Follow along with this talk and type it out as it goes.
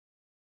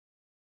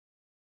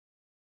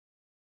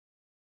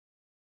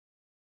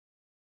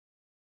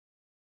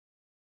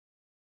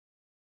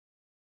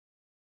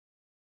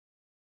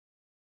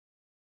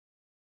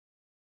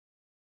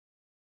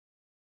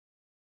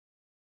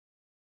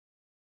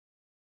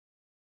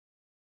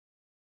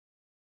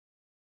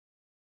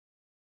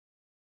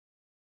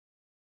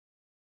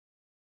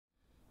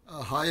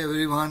Hi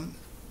everyone,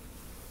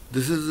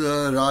 this is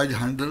Raj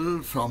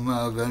Handal from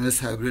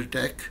Venice Hybrid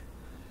Tech,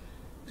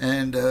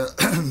 and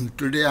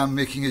today I'm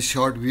making a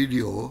short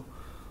video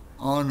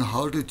on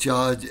how to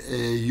charge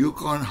a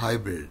Yukon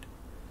hybrid.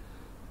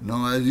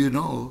 Now, as you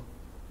know,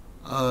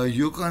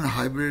 Yukon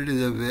hybrid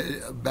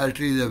is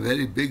battery is a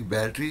very big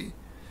battery,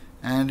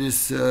 and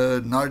it's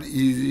not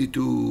easy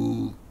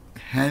to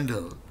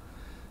handle.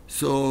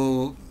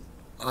 So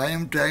I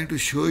am trying to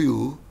show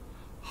you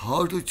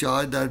how to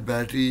charge that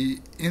battery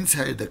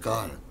inside the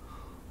car.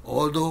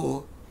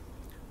 Although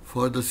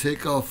for the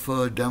sake of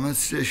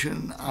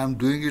demonstration I'm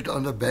doing it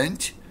on the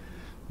bench,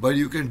 but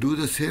you can do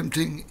the same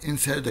thing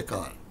inside the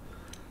car.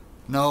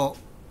 Now,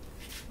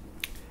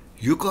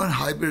 Yukon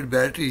hybrid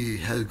battery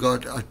has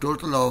got a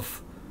total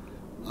of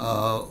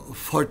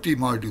 40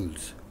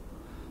 modules.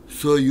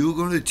 So you're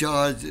going to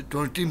charge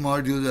 20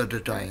 modules at a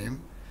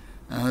time.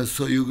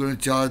 So you're going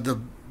to charge the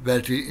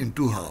battery in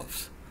two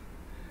halves.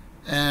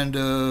 And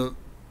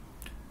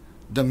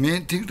the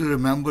main thing to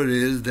remember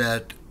is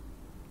that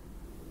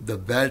the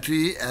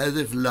battery, as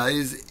it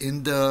lies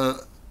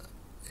inside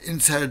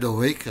the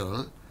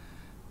vehicle,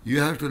 you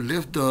have to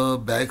lift the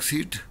back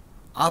seat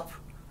up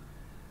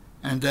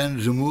and then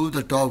remove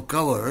the top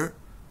cover,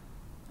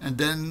 and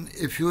then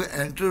if you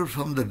enter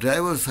from the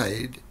driver's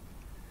side,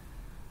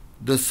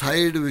 the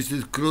side which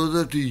is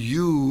closer to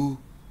you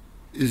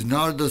is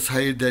not the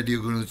side that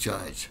you're going to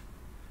charge.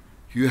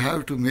 You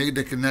have to make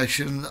the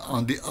connection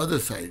on the other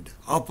side,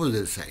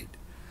 opposite side.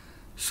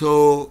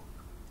 So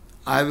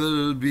I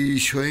will be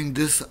showing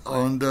this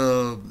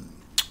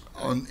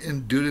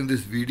during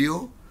this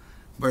video,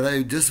 but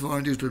I just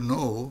want you to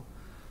know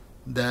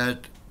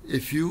that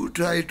if you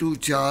try to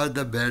charge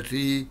the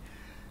battery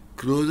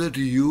closer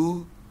to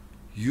you,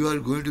 you are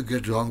going to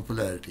get wrong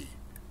polarity.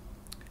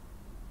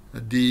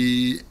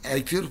 The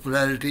actual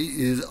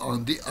polarity is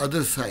on the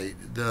other side,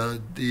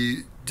 the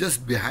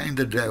just behind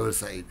the driver's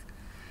side,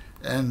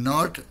 and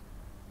not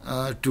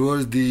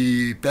towards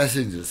the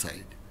passenger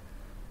side.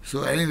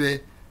 So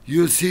anyway,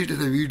 you'll see it in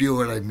the video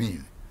what I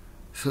mean.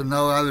 So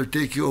now I will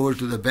take you over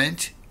to the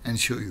bench and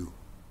show you.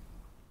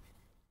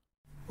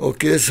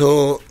 Okay,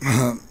 so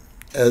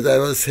as I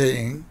was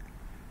saying,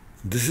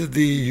 this is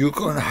the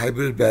Yukon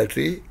hybrid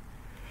battery,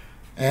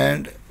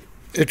 and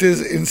it is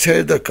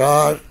inside the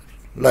car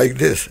like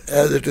this,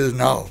 as it is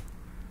now.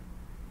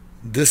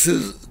 This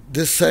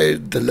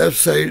side, the left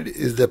side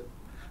is the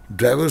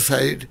driver's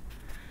side,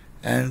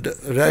 and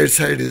right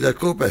side is the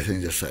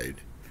co-passenger side.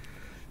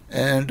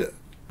 And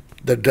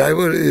the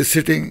driver is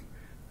sitting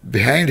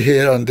behind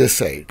here on this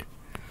side.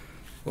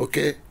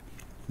 Okay,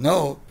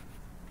 now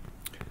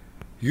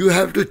you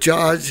have to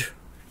charge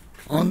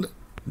on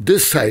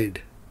this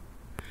side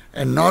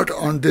and not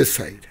on this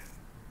side.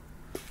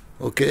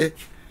 Okay,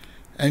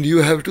 and you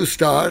have to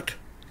start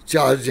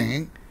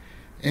charging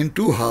in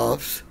two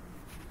halves.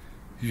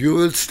 You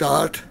will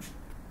start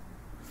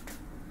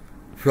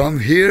from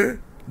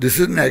here, this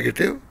is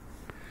negative,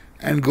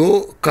 and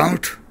go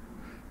count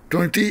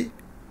 20,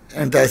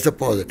 and that's the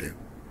positive.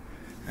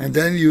 And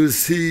then you will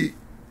see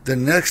the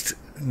next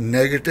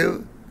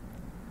negative,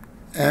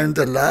 and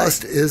the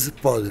last is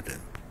positive.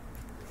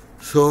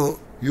 So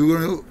you're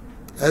going to,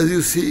 as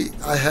you see,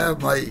 I have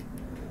my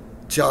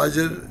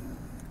charger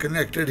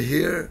connected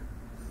here.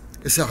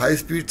 It's a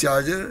high-speed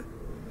charger,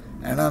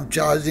 and I'm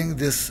charging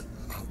this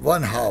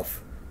one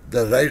half,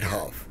 the right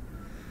half.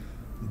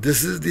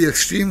 This is the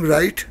extreme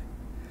right,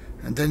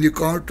 and then you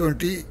count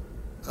 20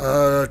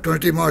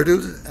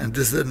 modules, and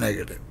this is the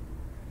negative.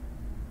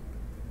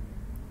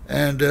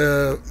 And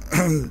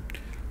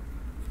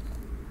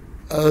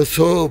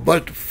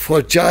but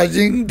for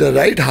charging the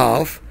right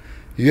half,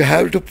 you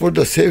have to put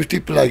the safety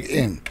plug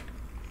in,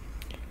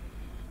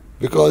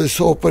 because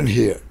it's open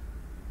here.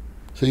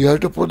 So you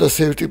have to put the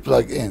safety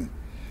plug in.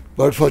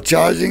 But for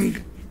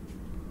charging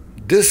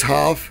this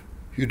half,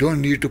 you don't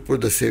need to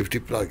put the safety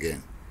plug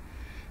in.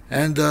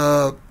 And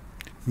the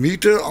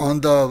meter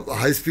on the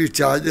high-speed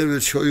charger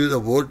will show you the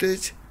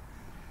voltage.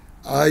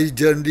 I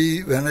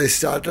generally, when I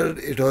started,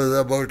 it was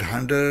about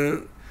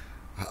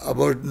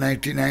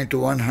 99 to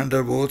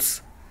 100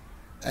 volts,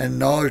 and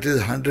now it is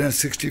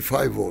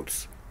 165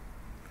 volts.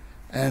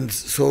 And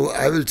so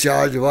I will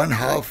charge one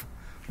half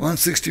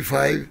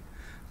 165,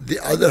 the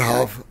other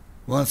half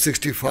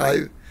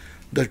 165.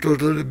 The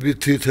total will be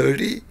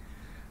 330,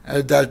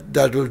 and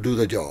that will do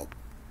the job.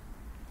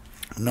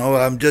 Now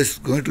I'm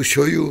just going to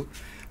show you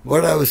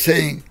what I was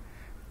saying.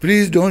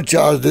 Please don't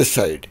charge this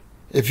side.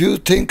 If you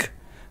think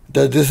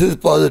that this is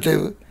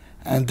positive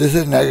and this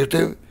is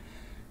negative,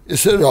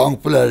 it's a wrong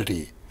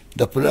polarity.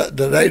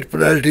 The right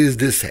polarity is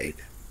this side.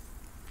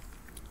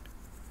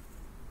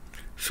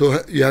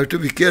 So you have to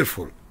be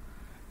careful.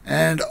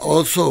 And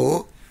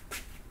also,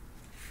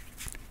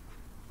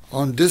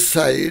 on this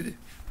side,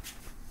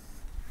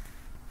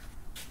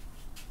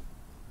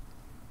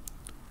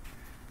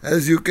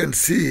 as you can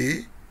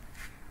see,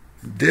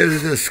 there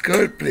is a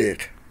skirt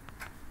plate.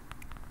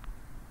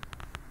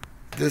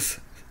 This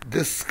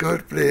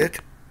skirt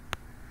plate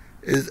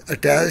is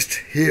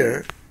attached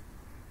here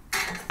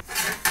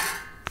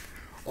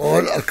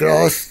all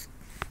across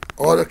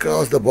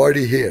the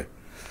body here.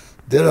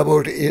 There are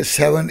about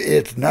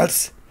 7-8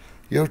 nuts.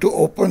 You have to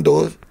open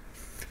those.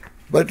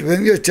 But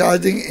when you're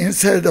charging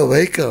inside the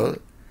vehicle,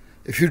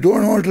 if you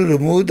don't want to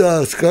remove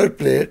the skirt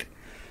plate,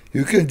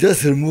 you can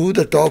just remove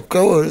the top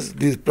covers,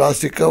 these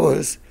plastic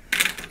covers,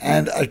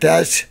 and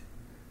attach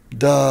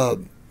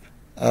the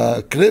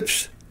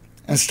clips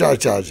and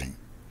start charging.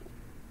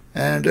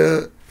 And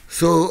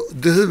so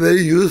this is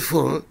very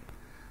useful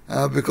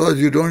because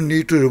you don't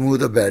need to remove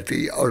the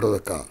battery out of the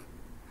car.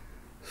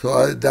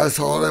 So that's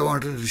all I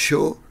wanted to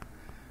show.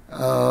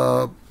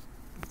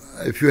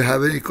 If you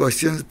have any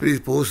questions, please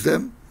post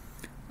them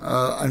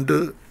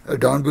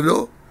down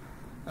below.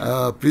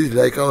 Please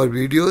like our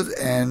videos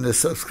and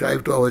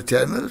subscribe to our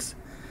channels,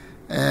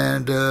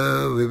 and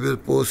we will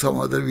post some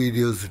other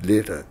videos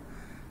later.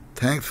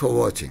 Thanks for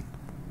watching.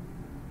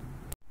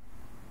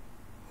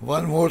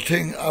 One more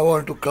thing I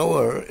want to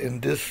cover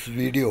in this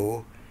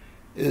video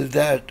is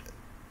that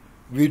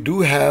we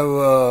do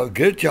have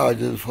grid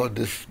chargers for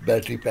this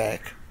battery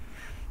pack,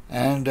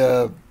 and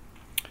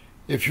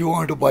if you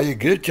want to buy a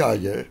grid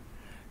charger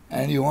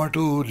and you want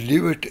to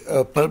leave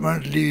it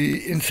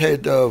permanently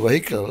inside the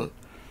vehicle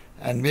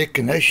and make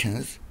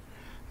connections,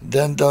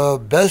 then the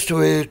best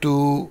way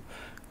to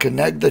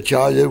connect the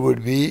charger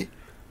would be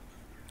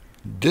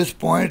this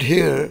point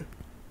here.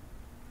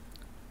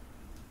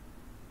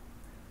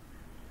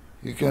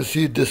 You can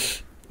see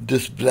this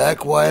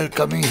black wire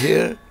coming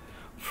here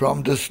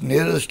from this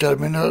nearest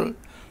terminal.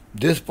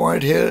 This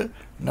point here,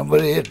 number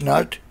 8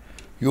 nut.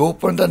 You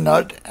open the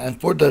nut and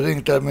put the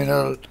ring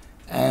terminal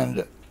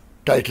and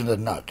tighten the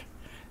nut.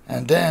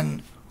 And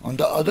then on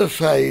the other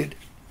side,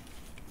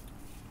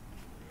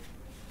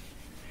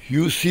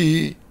 you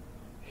see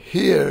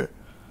here,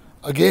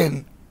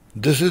 again,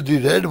 this is the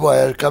red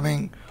wire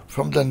coming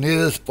from the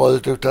nearest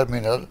positive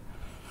terminal.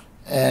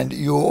 And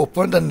you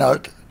open the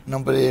nut,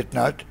 number 8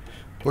 nut,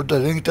 put the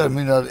ring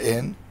terminal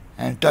in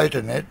and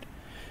tighten it.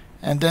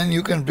 And then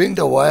you can bring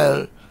the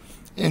wire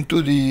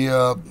into the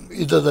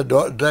either the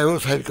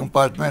driver's side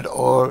compartment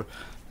or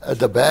at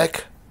the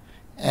back,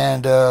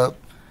 and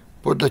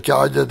put the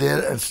charger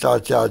there and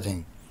start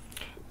charging.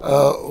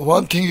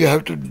 One thing you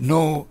have to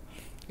know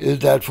is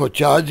that for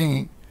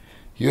charging,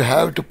 you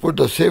have to put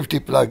the safety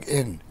plug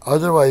in.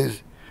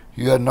 Otherwise,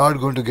 you are not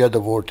going to get the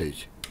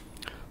voltage.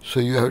 So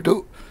you have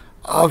to,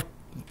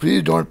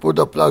 please don't put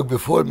the plug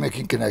before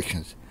making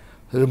connections.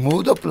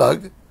 Remove the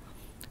plug,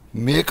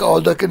 make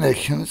all the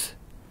connections,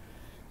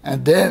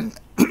 and then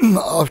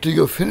after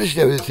you've finished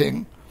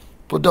everything,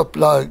 put the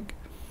plug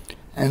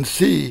and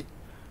see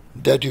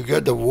that you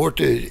get the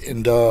voltage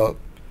in the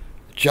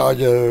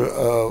charger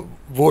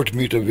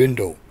voltmeter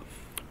window.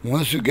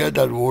 Once you get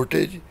that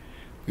voltage,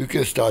 you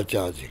can start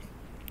charging.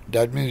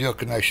 That means your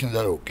connections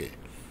are okay.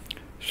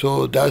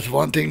 So that's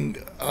one thing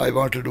I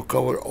wanted to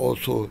cover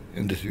also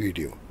in this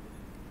video.